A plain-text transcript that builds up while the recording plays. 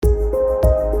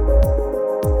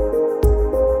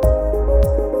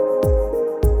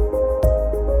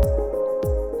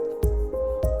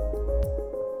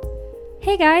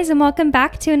guys, and welcome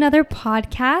back to another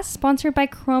podcast sponsored by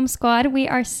Chrome Squad. We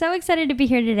are so excited to be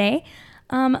here today.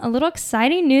 A little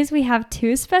exciting news. We have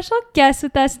two special guests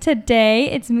with us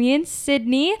today. It's me and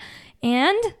Sydney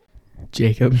and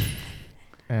Jacob.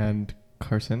 And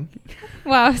Carson.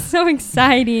 wow, so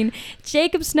exciting.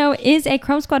 Jacob Snow is a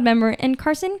Chrome Squad member and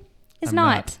Carson is I'm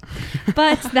not.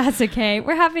 But that's okay.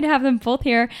 We're happy to have them both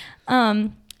here.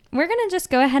 We're going to just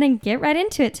go ahead and get right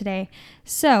into it today.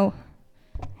 So,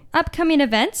 upcoming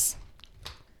events.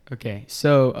 Okay,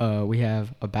 so we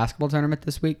have a basketball tournament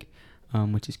this week,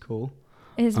 which is cool.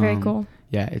 It is very cool.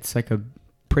 Yeah, it's like a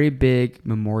pretty big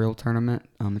memorial tournament.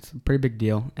 It's a pretty big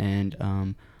deal,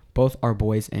 and both our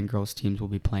boys and girls teams will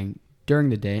be playing during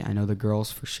the day. I know the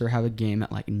girls for sure have a game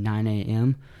at like 9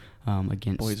 a.m.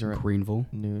 Against Boys are Greenville.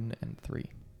 Noon and 3.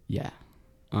 Yeah.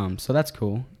 So that's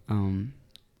cool.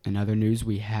 In other news,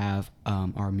 we have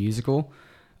our musical.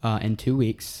 In 2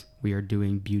 weeks, we are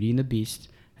doing Beauty and the Beast,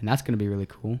 and that's going to be really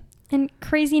cool. And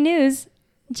crazy news,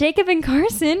 Jacob and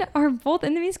Carson are both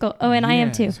in the musical. Oh, and I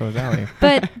am too. So is Allie.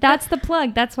 But that's the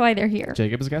plug. That's why they're here.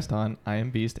 Jacob is guest on. I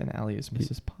am Beast, and Allie is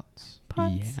Mrs. Potts.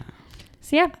 Yeah.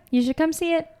 So yeah, you should come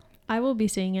see it. I will be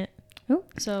seeing it. Ooh.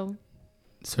 So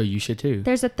So you should too.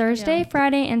 There's a Thursday, Yeah.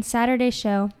 Friday, and Saturday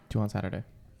show. 2 on Saturday.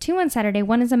 2 on Saturday.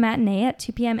 One is a matinee at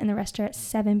 2 p.m. and the rest are at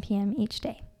 7 p.m. each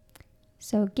day.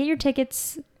 So get your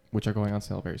tickets Which are going on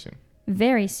sale very soon.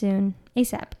 very soon.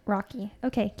 ASAP. Rocky.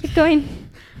 Okay, keep going.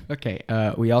 Okay,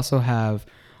 we also have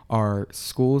our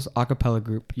school's a cappella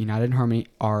group, United in Harmony,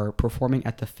 are performing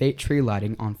at the Fate Tree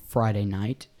Lighting on Friday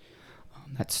night.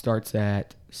 That starts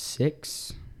at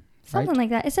 6. Something Right? like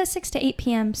that. It says 6 to 8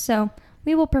 p.m. So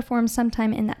we will perform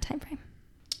sometime in that time frame.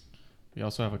 We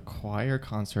also have a choir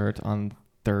concert on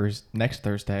next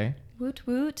Thursday. Woot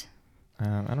woot. I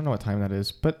don't know what time that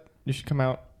is, but you should come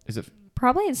out. Is it?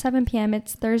 Probably at 7 p.m.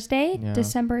 It's Thursday, Yeah.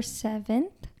 December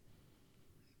 7th.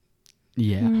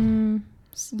 Yeah.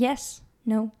 Yes.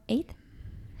 No. 8th?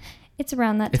 It's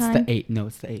around that It's time. the 8th. No,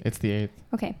 it's the 8th. It's the 8th.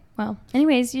 Okay. Well,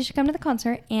 anyways, you should come to the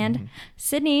concert. And Mhm.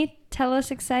 Sydney, tell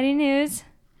us exciting news.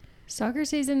 soccer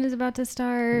season is about to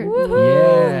start.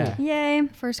 Yeah. Yay.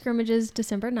 First scrimmage is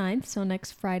December 9th, so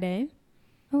next Friday.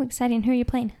 Oh, exciting. Who are you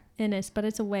playing? Ennis, but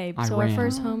it's away. So our Iran.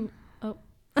 first home. Oh.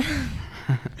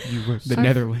 The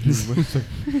Netherlands.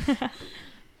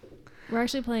 We're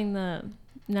actually playing the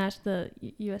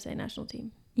USA national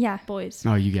team. Yeah. Boys.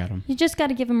 Oh, you got them. You just got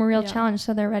to give them a real Yeah. challenge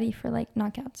so they're ready for like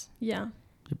knockouts. Yeah.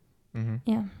 Mm-hmm.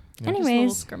 Yeah. Yeah. Just a little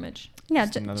Anyways. scrimmage. Yeah.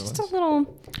 Just the Just a Netherlands. little,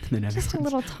 The Netherlands. just a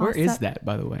little toss Where is up. that,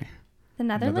 by the way? The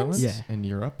Netherlands? Yeah. In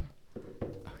Europe.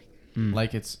 Mm.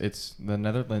 Like it's the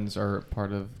Netherlands are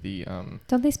part of the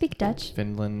Don't they speak Dutch?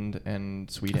 Finland and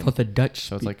I Sweden. thought the Dutch.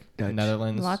 So it's speak like Dutch.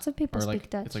 Netherlands. Lots of people or speak like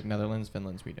Dutch. it's like Netherlands,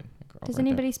 Finland, Sweden. Like all Does right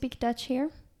there. anybody speak Dutch here?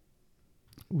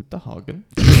 Ute Hagen.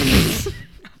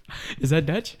 Is that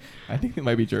Dutch? I think it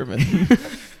might be German.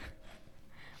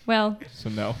 Well, So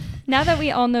no. now that we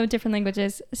all know different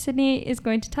languages, Sydney is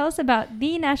going to tell us about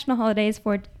the national holidays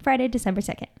for Friday, December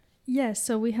 2nd. Yes,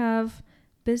 so we have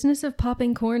Business of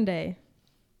Popping Corn Day.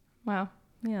 Wow.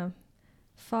 Yeah.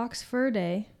 Fox Fur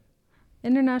Day.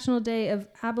 International Day of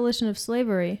Abolition of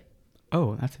Slavery.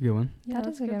 Oh, that's a good one. Yeah, That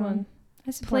that's is a good one.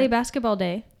 I support. Play Basketball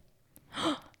Day.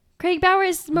 Craig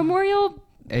Bowers Memorial.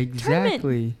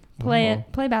 Exactly. Play Oh.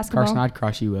 it. Play basketball. Carson, I'd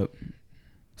cross you up.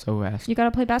 So fast. You got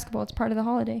to play basketball. It's part of the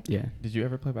holiday. Yeah, Did you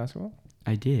ever play basketball?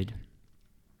 I did.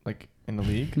 Like in the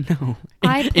league? No.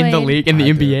 I In the played- league, in the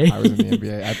I did. NBA. I was in the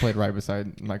NBA. I played right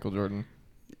beside Michael Jordan.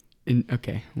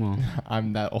 Okay, well,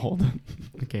 I'm that old.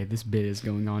 okay, this bit is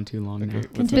going on too long Okay, now. let's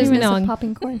Continuing Business on. of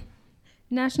popping corn.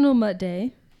 National Mutt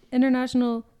Day.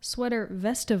 International Sweater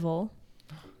Festival.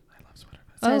 I love sweater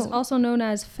vests. Says Oh. also known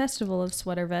as Festival of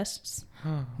Sweater Vests.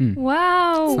 Hmm.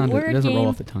 Wow. It's not- it Word doesn't roll game.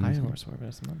 off the tongue. I does it? wore sweater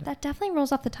vests on Monday. That definitely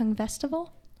rolls off the tongue.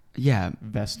 Festival? Yeah,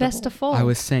 Festival. I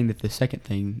was saying that the second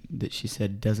thing that she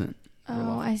said doesn't.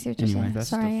 Oh, I see what you're Anyway. saying. Festif-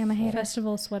 Sorry, I'm a hater.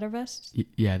 Festival Sweater Vests.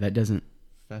 Yeah, that doesn't.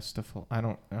 Festival. I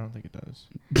don't think it does.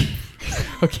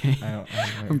 Okay. I don't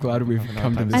I'm glad we've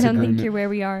come to I this don't think agreement. you're where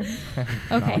we are. Not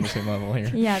Okay. on the same level here.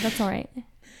 Yeah, that's all right.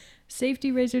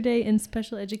 Safety Razor Day and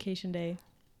Special Education Day.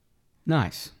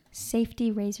 Nice. Safety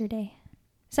razor day.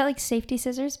 Is that like safety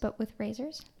scissors but with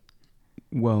razors?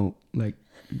 Well, like,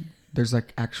 there's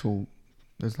like an actual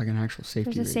safety.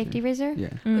 There's a razor. safety razor? Yeah.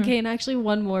 Mm. Okay, and actually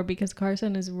one more because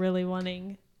Carson is really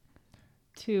wanting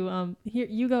to here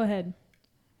you go ahead.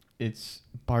 It's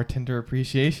Bartender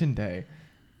Appreciation Day,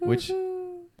 which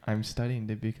Woohoo. I'm studying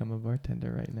to become a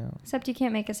bartender right now. Except you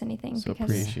can't make us anything So because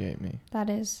appreciate me. that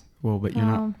is Well, but you're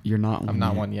Wow. not. You're not. I'm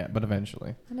not yet. one yet, but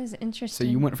eventually. interesting. So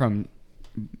you went from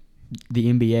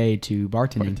the NBA to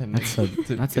bartending. Bartending. That's a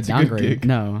It's a good downgrade. gig.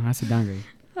 No, that's a downgrade.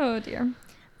 Oh dear.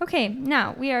 Okay,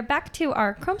 now we are back to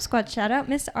our Chrome Squad shout out,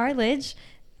 Miss Arledge.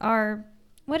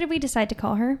 What did we decide to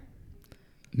call her?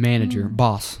 Manager,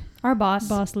 boss. Our boss.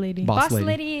 Boss lady. Boss Boss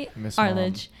lady Miss Mom.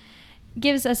 Arledge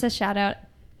gives us a shout out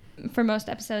for most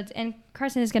episodes, and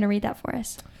Carson is going to read that for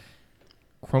us.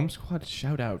 Chrome Squad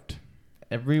shout out.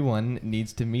 Everyone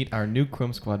needs to meet our new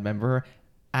Chrome Squad member,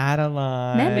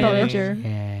 Adeline. Manager.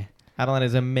 Yeah. Adeline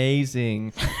is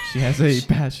amazing. She has a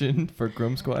passion for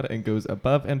Chrome Squad and goes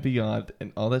above and beyond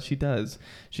in all that she does.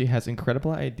 She has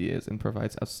incredible ideas and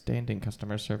provides outstanding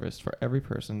customer service for every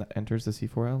person that enters the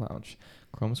C4L Lounge.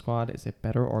 Chrome Squad is a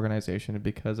better organization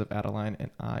because of Adeline, and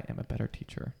I am a better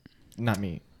teacher. Not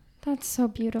me. That's so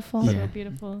beautiful. Yeah. So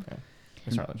beautiful.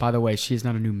 Miss Arledge. By the way, she is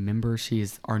not a new member. She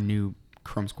is our new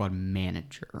Chrome Squad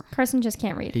manager. Carson just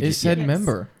can't read. Did It you- said Yes.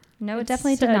 member. No, it It's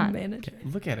definitely did said not. Manager.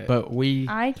 Look at it. But we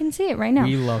I can see it right now.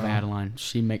 we love Oh. Adeline.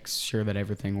 She makes sure that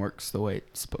everything works the way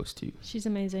it's supposed to. She's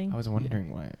amazing. I was wondering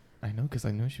why. I know because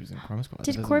I know she was in Chrome Squad. That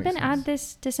Did doesn't Corbin make add sense.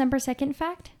 this December 2nd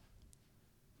fact?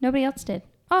 Nobody else did.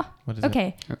 Oh, What is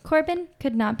okay. Corbin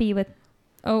could not be with...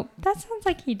 Oh, that sounds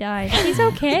like he died. He's Cor-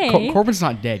 okay. Corbin's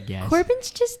not dead, guys.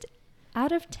 Corbin's just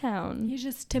out of town. He's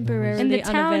just temporarily And the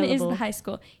town is unavailable. the high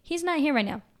school. He's not here right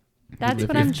now. That's If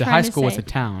what if I'm the trying high to school say. was a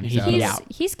town, He's he'd out. be He's, out.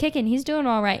 he's kicking. He's doing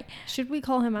all right. Should we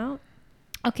call him out?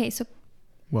 Okay, so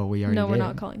Well, we already No, we're did.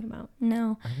 not calling him out.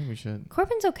 no. I think we should.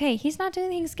 Corbin's okay. He's not doing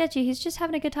anything sketchy. He's just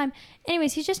having a good time.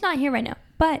 Anyways, he's just not here right now.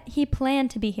 But he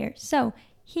planned to be here. So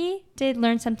he did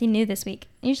learn something new this week.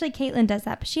 Usually Caitlin does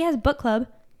that, but she has book club.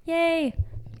 Yay.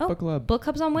 Oh, Book club. book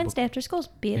club's on Wednesday after school.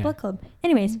 Be at Yeah. book club.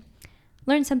 Anyways,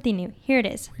 learn something new. Here it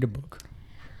is. Read a book.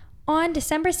 On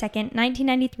December 2nd,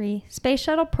 1993, Space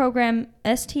Shuttle Program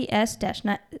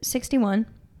STS-61,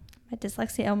 my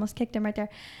dyslexia almost kicked him right there,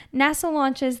 NASA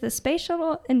launches the Space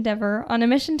Shuttle Endeavour on a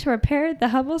mission to repair the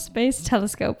Hubble Space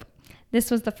Telescope. This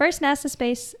was the first NASA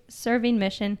space-serving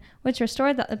mission, which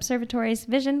restored the observatory's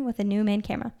vision with a new main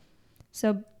camera.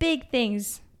 So big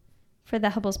things for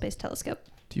the Hubble Space Telescope.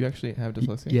 Do you actually have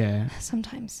dyslexia? Yeah.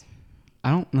 Sometimes.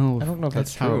 I don't know. I don't know if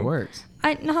that's how it true. works.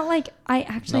 I actually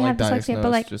Not have like dyslexia, but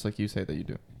diagnosed, like, just like you say that you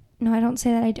do. no, I don't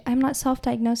say that. I'm not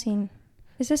self-diagnosing.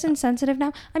 Is this insensitive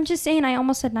now? I'm just saying I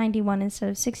almost said 91 instead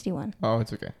of 61. Oh,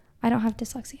 it's okay. I don't have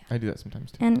dyslexia. I do that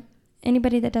sometimes too. And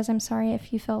anybody that does, I'm sorry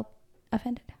if you felt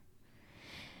offended.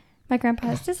 My grandpa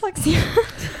has dyslexia.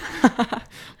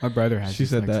 My brother has. She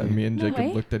said that, and dyslexia. me and No Jacob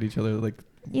way. looked at each other like,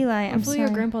 Eli, I'm Hopefully sorry.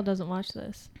 your grandpa doesn't watch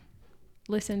this.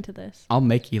 Listen to this. I'll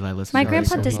make Eli listen. My to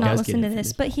grandpa so does he not get listen to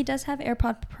this, offended. but he does have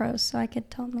AirPod Pros, so I could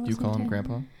tell him to do you listen call to him it.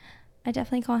 Grandpa? I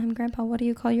definitely call him Grandpa. What do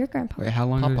you call your grandpa? Wait, how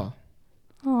long? did- Papa.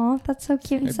 Oh, that's so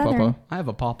cute and Hey, southern. Papa. I have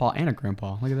a pawpaw and a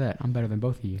grandpa. Look at that. I'm better than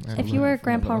both of you. I don't If know you were a if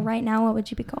grandpa another one. right now, what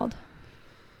would you be called?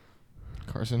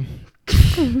 Carson.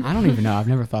 I don't even know. I've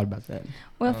never thought about that.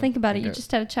 Well, think about it. You okay.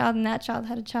 just had a child, and that child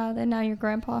had a child, and now you're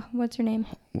grandpa. What's your name?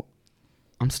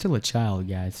 I'm still a child,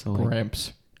 guys. So like,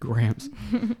 Gramps. Gramps.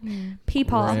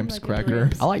 Peepaw. Gramps Like a Cracker.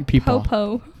 Gramps. I like people.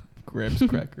 Popo. Gramps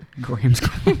Cracker. Gramps.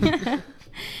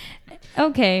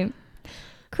 Okay.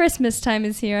 Christmas time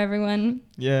is here, everyone.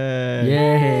 Yay.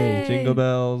 Yay. Jingle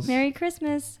bells. Merry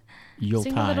Christmas.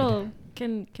 Yuletide. Sing a little.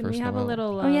 Can we First have a Noel.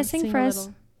 little? Oh, yeah, sing for a us.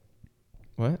 little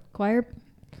What? choir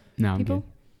No, I'm people.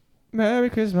 good. Merry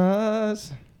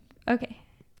Christmas. Okay.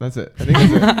 That's it. I think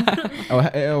that's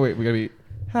it. Oh, wait. We gotta be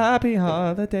happy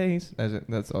holidays. That's it.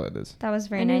 That's all it is. That was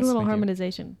very I need nice. a little Thank you.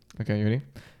 harmonization. Okay, you ready?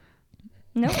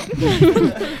 Nope.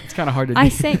 It's kind of hard to do. I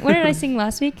sang. What did I sing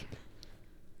last week?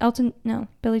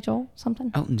 Billy Joel,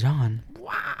 something. Elton John.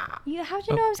 How'd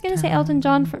you know I was going to say Elton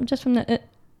John from the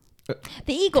Because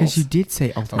Eagles? you did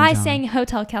say Elton I John. sang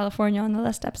Hotel California on the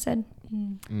last episode.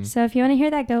 Mm. So if you want to hear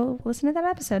that, go listen to that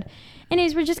episode.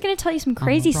 Anyways, we're just going to tell you some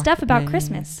crazy stuff rocket about man.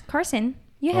 Christmas. Carson,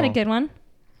 you had a Oh. good one.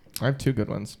 I have two good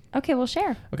ones. Okay, we'll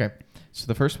share. Okay. So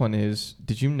the first one is,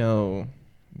 did you know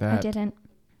that... I didn't.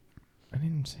 I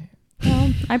didn't say it.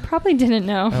 Well, I probably didn't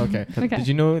know. Oh, okay. Okay. Did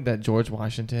you know that George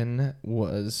Washington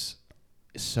was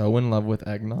so in love with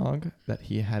eggnog that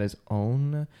he had his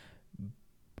own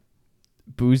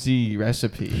boozy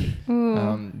recipe?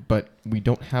 Ooh. But we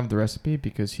don't have the recipe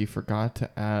because he forgot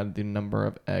to add the number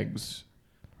of eggs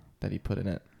that he put in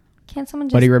it. Can't someone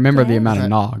just But he remembered the guess? amount of That-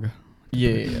 nog.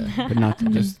 Yeah. But not the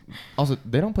Just also,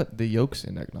 they don't put the yolks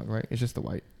in eggnog, right? It's just the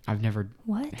white. I've never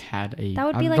What? had a... That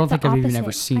would be I like don't the think I've opposite. even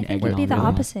ever seen I think eggnog. it would be the really.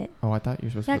 opposite. Oh, I thought you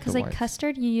were supposed Yeah, to put because the like whites.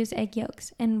 custard, you use egg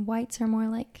yolks, and whites are more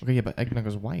like Okay, yeah, but eggnog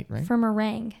is white, right? for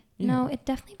meringue. No, Yeah. it'd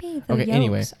definitely be the Okay, yolks.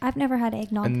 anyway. I've never had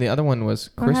eggnog. And the other one was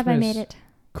Or Christmas. have I made it?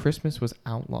 Christmas was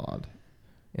outlawed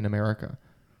in America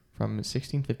from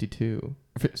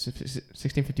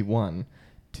 1651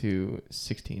 to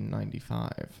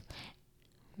 1695.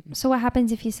 So what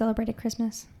happens if you celebrated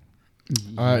Christmas?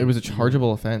 It was a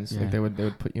chargeable offense. Like they would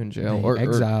put you in jail They or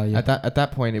exile you. At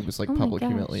that point it was like Oh my public gosh.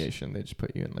 humiliation. They just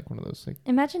put you in like one of those like.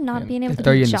 Imagine not And being able They to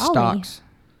throw be you in the jolly. stocks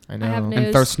I know. I have and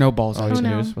news. throw snowballs Oh, at what's you. the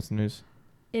no. news? What's the news?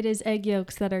 It is egg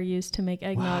yolks that are used to make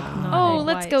eggnog. Wow. Not Oh, egg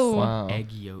let's whites. go. Wow.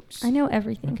 Egg yolks. I know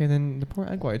everything. Okay, then the poor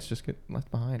egg whites just get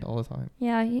left behind all the time.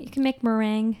 Yeah, you can make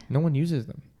meringue, No one uses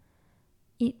them.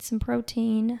 eat some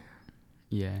protein.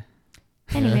 Yeah.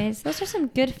 Anyways, those are some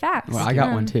good facts. Well, I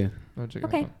got one too. No, check it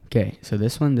Okay. out. Okay, so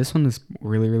this one is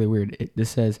really, really weird. This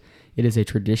says, it is a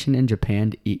tradition in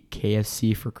Japan to eat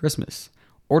KFC for Christmas.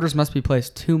 Orders must be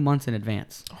placed 2 months in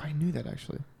advance. Oh, I knew that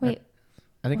actually. Wait,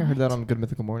 I think I heard that what? on Good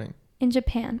Mythical Morning. in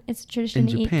Japan, it's a tradition In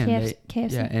to Japan, eat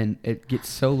KFC. Yeah, and it gets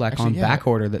so like Actually, on yeah. back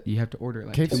order that you have to order it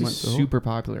like 2 KFC is months. super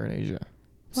popular in Asia.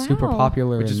 Super Wow.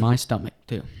 popular Which in is my stomach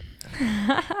too.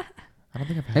 I don't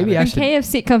think I've had Maybe it. I When should-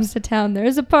 KFC comes to town,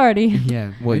 there's a party.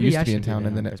 Yeah. Well, it maybe used I to be in should do town that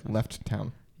and then on it Christmas. left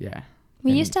town. Yeah.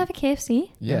 We And- used to have a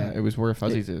KFC. Yeah, Yeah. it was where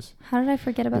Fuzzies is. How did I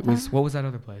forget about It was that? what was that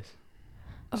other place?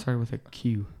 Oh. Started with a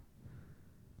Q.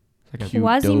 It's like Q-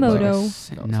 Quasimodo.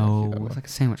 Sa- No, it's not no, Qdoba. it's like a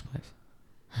sandwich place.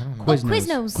 I don't know.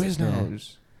 Quiznos.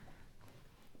 Quiznos.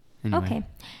 Anyway. Okay.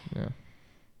 Yeah.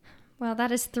 Well,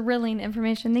 that is thrilling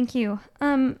information. Thank you.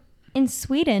 In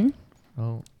Sweden,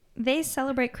 Oh. they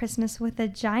celebrate Christmas with a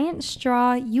giant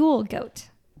straw Yule goat.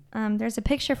 There's a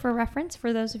picture for reference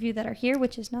for those of you that are here,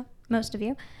 which is not most of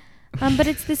you. But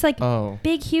it's this like Oh.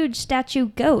 big, huge statue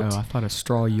goat. Oh, I thought a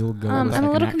straw Yule goat. I'm was a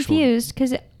like little an actual- confused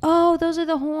because those are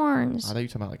the horns. I thought you were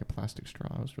talking about like a plastic straw.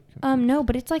 I was really confused. No,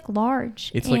 but it's like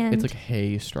large. It's and like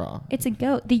hay straw. it's a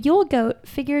goat. The Yule goat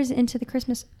figures into the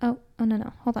Christmas. Oh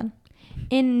no, hold on.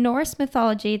 In Norse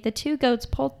mythology, the two goats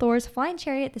pulled Thor's flying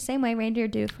chariot the same way reindeer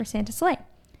do for Santa's sleigh.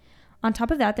 On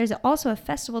top of that, there's also a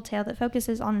festival tale that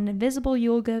focuses on an invisible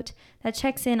Yule goat that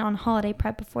checks in on holiday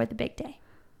prep before the big day.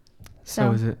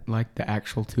 So is it like the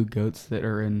actual two goats that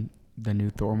are in the new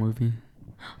Thor movie?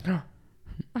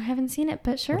 I haven't seen it,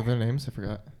 but sure. What are their names? I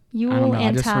forgot. Yule I don't know. I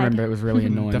and just Tide. remember it was really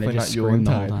annoying. Definitely they just not Yule screamed and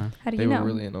the whole Tide. time. How do They you know? were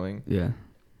really annoying. Yeah. That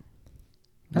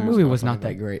That movie was was not not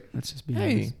funny, that though. great. Let's just be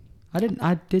Hey. honest.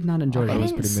 I did not enjoy I it. thought I it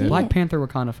was didn't pretty see mid. Black it. Panther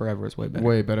Wakanda Forever is way better.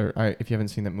 Way better. If you haven't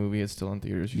seen that movie, it's still in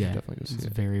theaters. You should definitely go It's see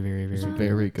it. very, very, very, It's Wow.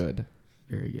 very good.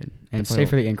 very good. And Definitely stay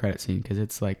for the end credit scene because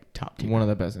it's like top tier. One of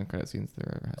the best end credit scenes there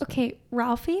ever has. been. Okay,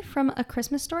 Ralphie from A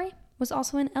Christmas Story was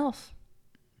also an elf.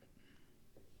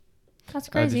 That's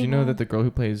crazy. Did you know that the girl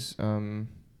who plays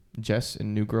Jess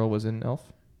in New Girl was in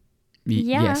Elf?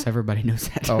 Yeah. Yes, everybody knows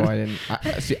that. Oh, I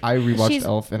didn't. See, I rewatched She's-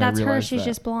 Elf and I That's her. realized She's that.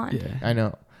 just blonde. Yeah. I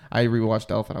know. I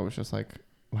rewatched Elf and I was just like,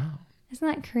 wow, Isn't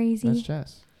that crazy? that's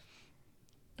Jess.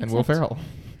 And Will Except- Ferrell.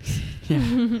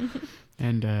 Yeah.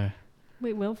 And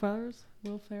Wait, Will Ferrell's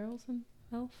in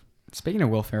Elf? speaking of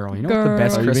Will Ferrell, you know what the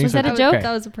best Are you being Was that a sarcastic? joke? Okay.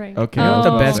 That was a prank. Okay. You know what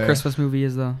the Oh. best Okay. Christmas movie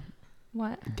is though?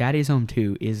 What? Daddy's Home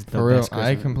 2 is the For real, best Christmas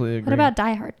I movie. completely agree. What about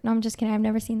Die Hard? No, I'm just kidding. I've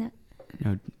never seen that.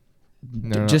 No,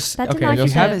 No. just That did okay. not If you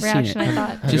get the haven't seen reaction it, I thought.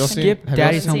 Have y'all just seen- skip have y'all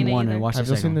Daddy's seen Home it 1 either? and watch Have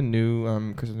the you seen second the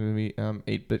new Christmas movie,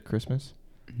 8-Bit Christmas?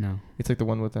 one. No. It's like the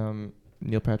one with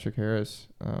Neil Patrick Harris,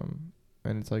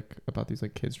 and it's like about these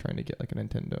like kids trying to get like a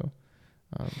Nintendo.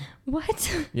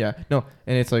 What? Yeah, no,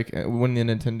 and it's like when the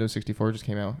Nintendo 64 just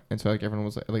came out, and so like everyone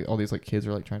was like all these like kids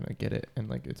are like trying to get it, and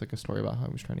like it's like a story about how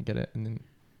he was trying to get it, and then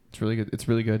it's really good. It's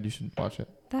really good. You should watch it.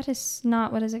 That is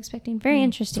not what I was expecting. Very Hmm. That's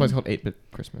interesting. why it's called 8-Bit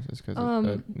Christmas. Is because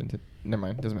Um, never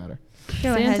mind, doesn't matter.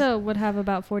 Go ahead. Santa would have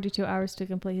about 42 hours to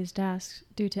complete his tasks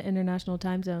due to international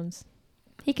time zones.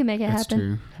 He can make it That's happen.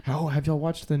 true. Oh, have y'all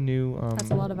watched the new That's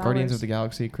a lot of Guardians hours. of the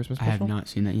Galaxy Christmas I special? have not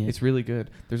seen that yet. It's really good.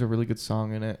 There's a really good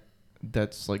song in it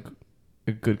that's like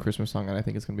a good Christmas song, and I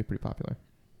think it's gonna be pretty popular.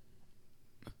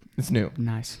 It's new.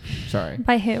 nice. Sorry.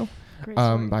 By who? Great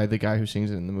story. By the guy who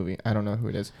sings it in the movie. I don't know who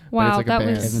it is. Wow, it's like a that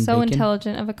band. was Kevin so Bacon?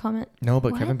 intelligent of a comment. No,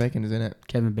 but What? Kevin Bacon is in it.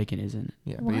 Kevin Bacon is in it.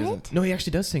 Yeah, but he What? isn't. No, he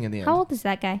actually does sing in the end. How old is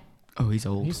that guy? Oh, he's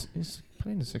old. He's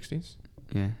probably in his 60s.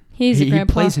 yeah. He's he, a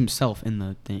grandpa. he plays himself in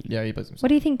the thing. Yeah, he plays himself. What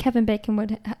do you think Kevin Bacon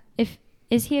would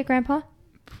is he a grandpa?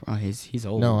 Oh, he's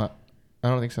old. No, I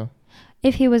don't think so.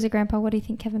 If he was a grandpa, what do you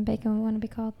think Kevin Bacon would want to be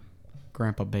called?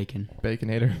 Grandpa Bacon.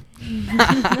 Baconator.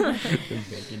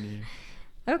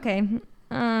 Okay.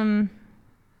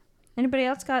 Anybody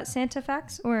else got Santa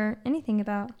facts or anything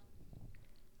about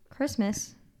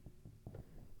Christmas?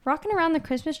 Rocking Around the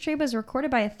Christmas Tree was recorded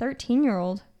by a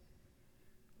 13-year-old.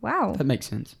 Wow. That makes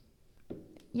sense.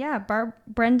 Yeah,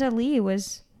 Brenda Lee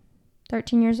was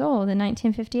 13 years old in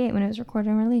 1958 when it was recorded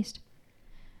and released.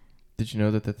 Did you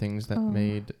know that the things that Oh.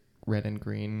 made red and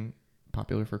green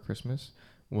popular for Christmas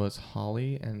was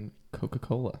holly and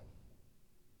Coca-Cola.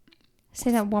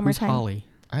 Say that one more Who's time. Holly?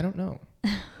 I don't know.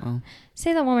 Oh,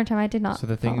 Say that one more time. I did not. So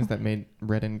the things follow. that made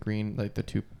red and green, like the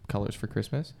two colors for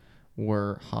Christmas,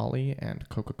 were holly and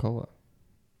Coca-Cola.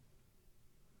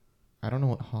 I don't know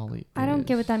what holly is. I don't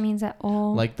get what that means at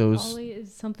all. Like those. Holly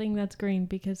is something that's green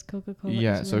because Coca-Cola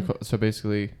Yeah, is so red. so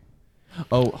basically,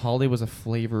 holly was a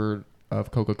flavor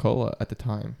of Coca-Cola at the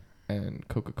time, and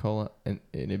Coca-Cola, and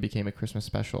it became a Christmas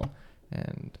special,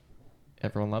 and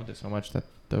everyone loved it so much that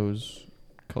those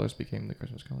colors became the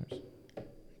Christmas colors.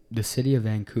 the city of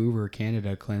Vancouver,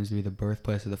 Canada, claims to be the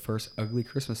birthplace of the first ugly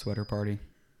Christmas sweater party.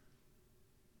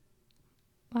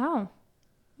 Wow.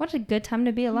 What a good time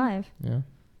to be alive. Yeah.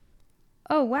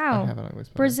 Oh, I wow. have an ugly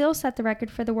sweater. Brazil set the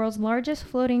record for the world's largest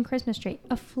floating Christmas tree.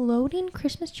 A floating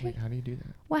Christmas tree? Wait, how do you do that?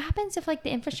 What happens if like the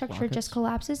infrastructure rockets? just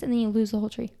collapses and then you lose the whole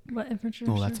tree? What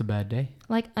infrastructure? Oh, that's a bad day.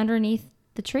 Like underneath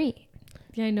the tree.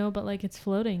 Yeah, I know, but like it's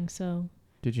floating, so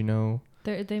Did you know?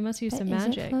 they must use But some is it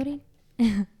magic. floating?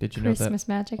 Did you know that Christmas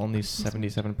magic. only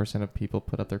 77% of people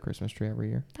put up their Christmas tree every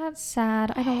year, That's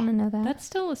sad. I don't want to know that. That's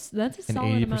still that's a and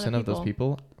solid 80% amount of those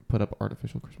people put up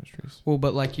artificial Christmas trees? Well,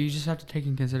 but like you just have to take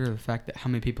in consider the fact that how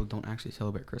many people don't actually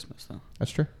celebrate Christmas though. That's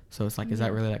true. So it's like, is that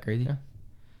Yeah. really that crazy? Yeah.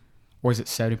 Or is it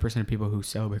 70% of people who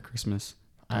celebrate Christmas?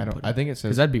 I don't. put I think it because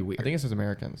says. that'd be weird. I think it says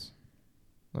Americans.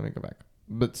 Let me go back.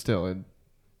 But still,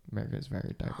 America is a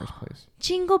very diverse place.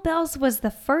 Jingle Bells was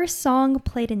the first song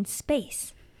played in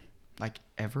space. like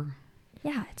ever.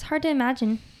 Yeah, it's hard to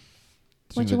imagine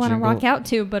So what the you want to Jingle- rock out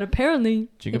to, but apparently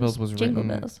Jingle it Bells was Jingle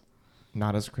written Bells.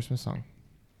 not as a Christmas song.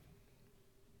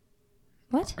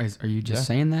 What? Are you just Yeah.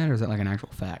 saying that, or is that like an actual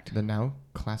fact? The now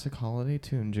classic holiday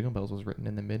tune Jingle Bells was written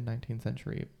in the mid-19th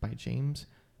century by James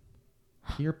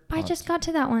Pierpont. I just got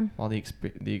to that one. While the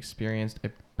experienced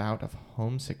a bout of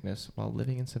homesickness while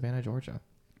living in Savannah, Georgia.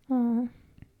 Oh,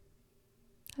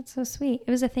 that's so sweet.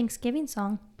 It was a Thanksgiving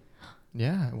song.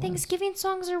 Yeah, it was. Thanksgiving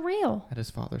songs are real. At his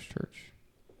father's church.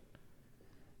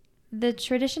 The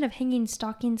tradition of hanging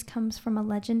stockings comes from a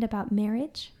legend about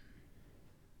marriage.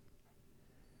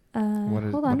 Hold on. What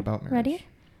about marriage? Ready?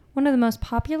 One of the most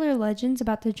popular legends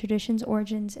about the tradition's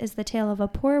origins is the tale of a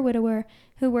poor widower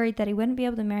who worried that he wouldn't be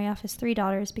able to marry off his 3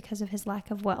 daughters because of his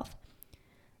lack of wealth.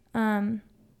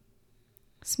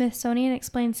 Smithsonian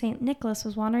explained St. Nicholas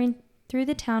was wandering through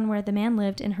the town where the man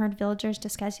lived and heard villagers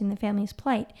discussing the family's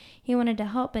plight. He wanted to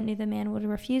help but knew the man would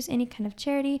refuse any kind of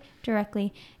charity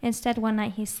directly. Instead, one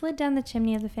night he slid down the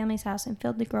chimney of the family's house and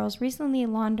filled the girls' recently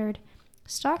laundered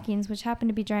stockings, which happened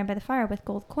to be drying by the fire, with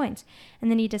gold coins.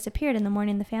 And then he disappeared. In the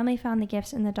morning, the family found the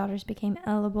gifts and the daughters became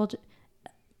eligible to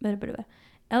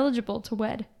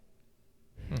wed.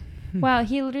 Wow,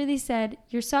 he literally said,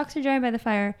 your socks are drying by the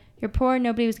fire. You're poor.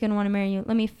 Nobody was going to want to marry you.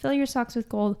 Let me fill your socks with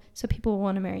gold so people will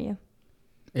want to marry you.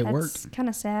 It That's worked. kind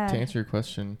of sad. To answer your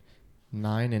question,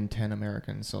 9 in 10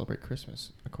 Americans celebrate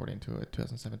Christmas, according to a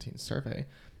 2017 survey.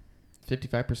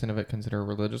 55% of it consider a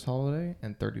religious holiday,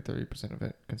 and 30% of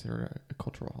it consider a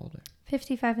cultural holiday.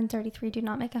 55 and 33 do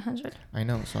not make 100. I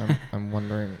know, so I'm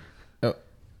wondering.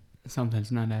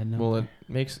 Something's not adding up. Well, it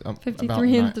makes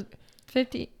 53 and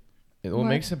 50. It What?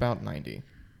 makes about 90.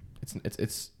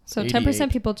 It's So 88.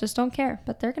 10% people just don't care,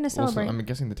 but they're going to Also, celebrate. I'm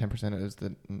guessing the 10% is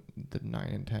the 9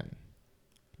 and 10.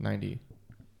 90.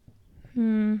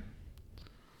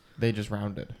 They just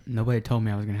rounded. Nobody told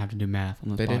me I was gonna have to do math on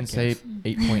this They didn't say podcast.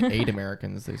 8.8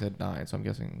 Americans. They said 9. So I'm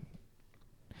guessing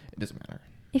it doesn't matter.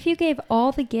 If you gave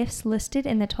all the gifts listed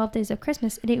in the 12 days of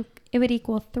Christmas, it would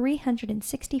equal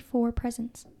 364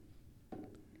 presents.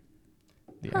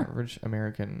 The average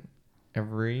American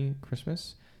every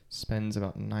Christmas spends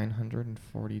about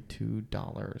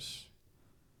 $942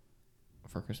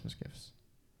 for Christmas gifts.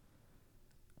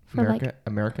 For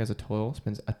America as a total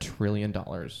spends $1 trillion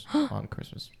on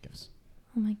Christmas gifts.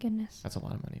 Oh my goodness. That's a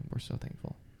lot of money. We're so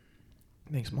thankful.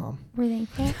 Thanks, Mom. We're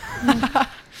thankful. Yeah.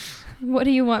 What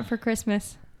do you want for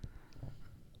Christmas?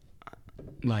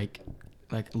 Like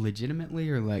legitimately,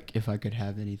 or like if I could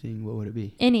have anything, what would it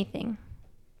be? Anything.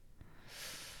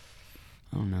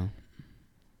 I don't know.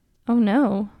 Oh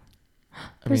no. I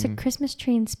There's mean, a Christmas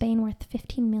tree in Spain worth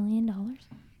 $15 million.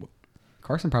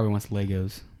 Carson probably wants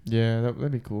Legos. yeah,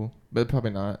 that'd be cool. But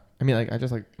probably not. I mean, like, I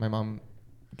just like, my mom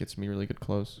gets me really good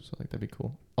clothes. So, like, that'd be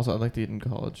cool. Also, I'd like to eat in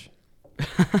college.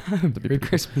 Merry pretty cool.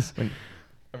 Christmas.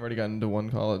 I've already gotten into one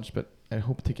college, but I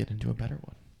hope to get into a better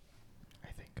one. I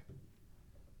think.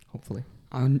 Hopefully.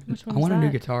 I Which one's want a new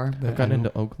that? guitar, but I've gotten I into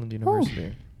don't- Oakland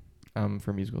University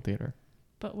for musical theater.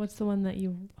 But what's the one that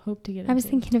you hope to get I was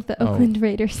into? thinking of the Oh. Oakland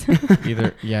Raiders.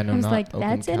 Either, yeah, no, I was not like,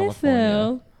 Oakland, that's California.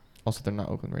 NFL. Also, they're not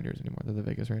Oakland Raiders anymore. They're the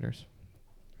Vegas Raiders.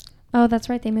 Oh, that's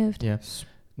right. They moved. Yeah.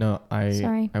 No,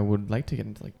 Sorry. I would like to get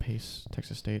into like Pace,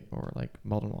 Texas State, or like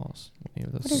Baldwin Wallace. Any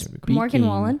of those What is would be cool. Morgan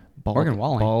Wallen? Morgan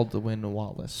Wallen. Baldwin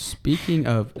Wallace. Speaking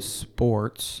of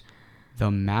sports,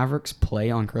 the Mavericks play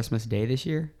on Christmas Day this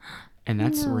year, and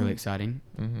that's No. really exciting.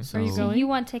 Mm-hmm. So Are you going? You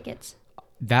want tickets?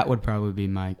 that would probably be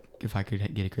my, if I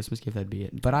could get a Christmas gift, that'd be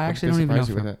it. But I actually What don't did they even know. surprise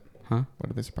you with it? Huh? What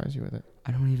did they surprise you with it?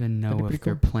 I don't even know That'd be if pretty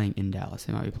they're cool. playing in Dallas.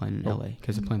 They might be playing in Oh. LA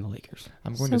because they're playing the Lakers.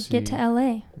 I'm going So to see. get to LA.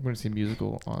 I'm going to see a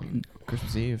musical on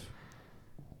Christmas Eve.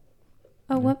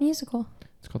 Oh, Yeah. what musical?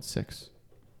 It's called Six.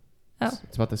 Oh.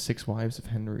 It's about the 6 wives of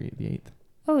Henry VIII.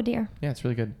 Oh dear. Yeah, it's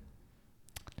really good.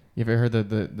 You ever heard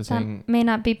the saying, That may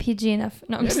not be PG enough.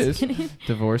 No, I'm Yeah, it just is. kidding.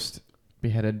 divorced,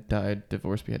 beheaded, died,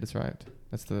 divorced, beheaded, survived?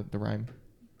 That's the rhyme.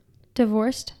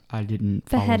 Divorced, I didn't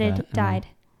follow beheaded, that, no. died.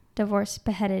 Divorced,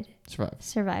 beheaded, Survived.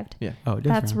 survived. Yeah. Oh, it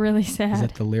does That's rhyme. really Is sad.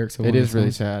 that the lyrics of It one of is the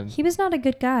really songs? sad. He was not a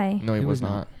good guy. No, he He was was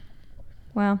not.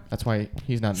 Wow. That's why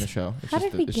he's not in the show. It's How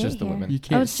just did we it's get just the here? women. You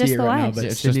can't it's see just it the right now, wives. but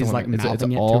It's just the Sydney's like women. It's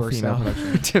mouthing it to all-female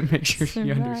herself to make sure she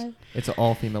understands. Survived. It's an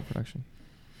all-female production.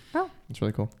 Oh. It's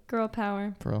really cool. Girl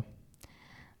power. For real.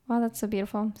 Wow, that's so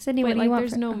beautiful. Sydney, Wait, what do like you want?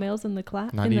 there's for- no males in the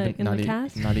class Not in even the not,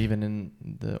 cast. not even in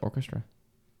the orchestra.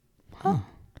 Huh.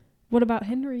 What about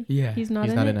Henry? Yeah. He's not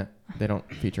He's in not it. in it. They don't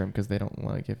feature him because they don't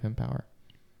want to give him power.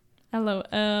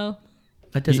 LOL.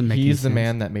 That doesn't make any He's the sense.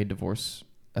 man that made divorce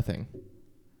a thing.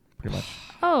 Pretty much.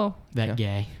 Oh, That Yeah.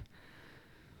 gay.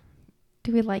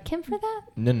 do we like him for that?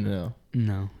 No.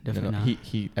 No, definitely not.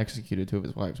 He executed 2 of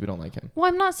his wives. We don't like him. Well,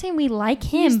 I'm not saying we like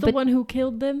him, He's the but one who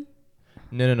killed them.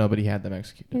 No. But he had them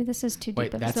executed. maybe this is too Wait,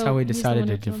 deep. Of that's So how we he's the decided one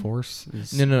to who killed him. divorce?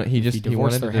 Is No. He if just he he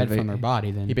divorced wanted their to head from their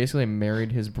body. Then He basically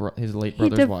married his his late He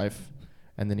brother's div- wife,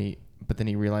 and then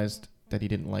he realized that he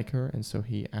didn't like her, and so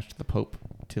he asked the Pope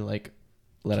to like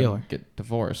let Kill him her. get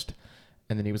divorced,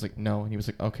 and then he was like no, and he was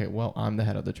like okay, well I'm the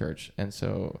head of the church, and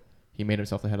so he made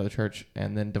himself the head of the church,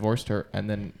 and then divorced her, and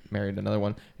then married another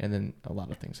one, and then a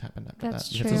lot of things happened after That's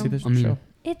that. You have to see true. this I mean- show.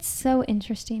 It's so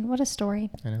interesting. What a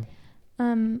story. I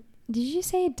know. Did you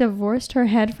say divorced her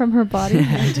head from her body?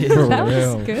 I did. For That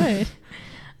real. was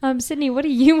good. Sydney, what do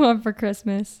you want for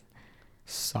Christmas?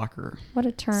 soccer. What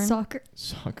a turn. Soccer.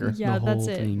 Soccer. Yeah, the that's whole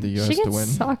it. thing. The She U.S. to gets win.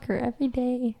 soccer every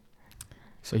day.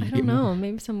 So you I get don't more- know.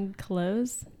 Maybe some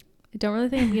clothes. I don't really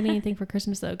think I'm getting anything for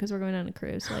Christmas though, because we're going on a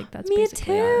cruise. So like that's Me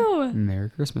basically our- too. Merry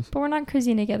Christmas. But we're not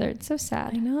cruising together. It's so I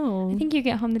sad. know. I think you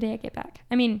get home the day I get back.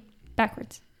 I mean,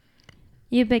 backwards.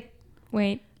 You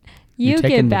wait. You taking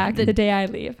get the- back the day I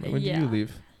leave. When did Yeah. you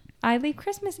leave? I leave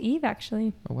Christmas Eve,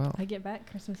 actually. Oh wow. I get back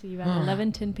Christmas Eve at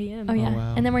 11:10 p.m. Oh, yeah.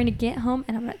 wow. And then we're going to get home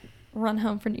and I'm going to run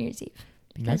home for New Year's Eve.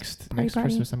 Because Next party.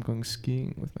 Christmas I'm going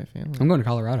skiing with my family. I'm going to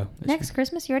Colorado. this Next year.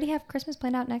 Christmas? You already have Christmas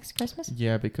planned out next Christmas?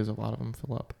 Yeah, because a lot of them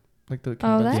fill up. Like the Oh,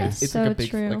 cabins. that is it's so like a big,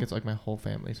 true. Like it's like my whole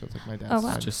family, so it's like my dad's Oh, wow.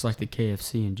 side. It's just like the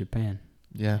KFC in Japan.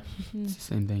 Yeah. It's the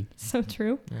same thing. So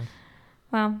true. Yeah.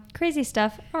 Wow, crazy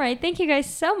stuff. All right, thank you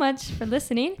guys so much for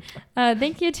listening.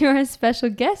 Thank you to our special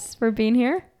guests for being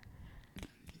here.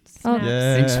 Oh,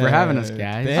 Thanks for having us,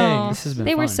 guys. Oh, This has been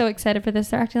they were fun. so excited for this.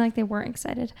 They're acting like they weren't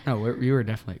excited. No, you were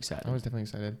definitely excited. I was definitely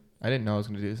excited. I didn't know I was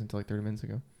going to do this until like 30 minutes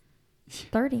ago.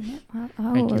 30 minutes. Wow.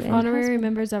 Thank you it for- has Honorary been-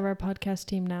 members of our podcast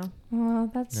team now. Wow,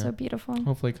 that's Yeah. so beautiful.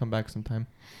 Hopefully come back sometime.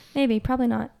 Maybe, probably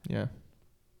not. Yeah.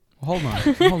 Hold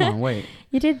on, wait.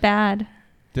 You did bad.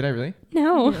 Did I really?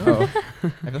 No. Oh. I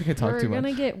feel like I talked We're too gonna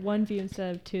much. get 1 view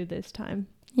instead of 2 this time.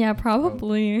 Yeah,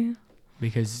 probably.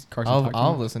 Because Carson I'll talked too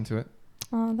I'll much. listen to it.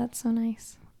 Oh, that's so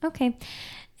nice. Okay.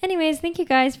 Anyways, thank you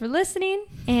guys for listening,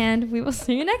 and we will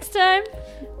see you next time.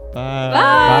 Bye.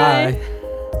 Bye. Bye.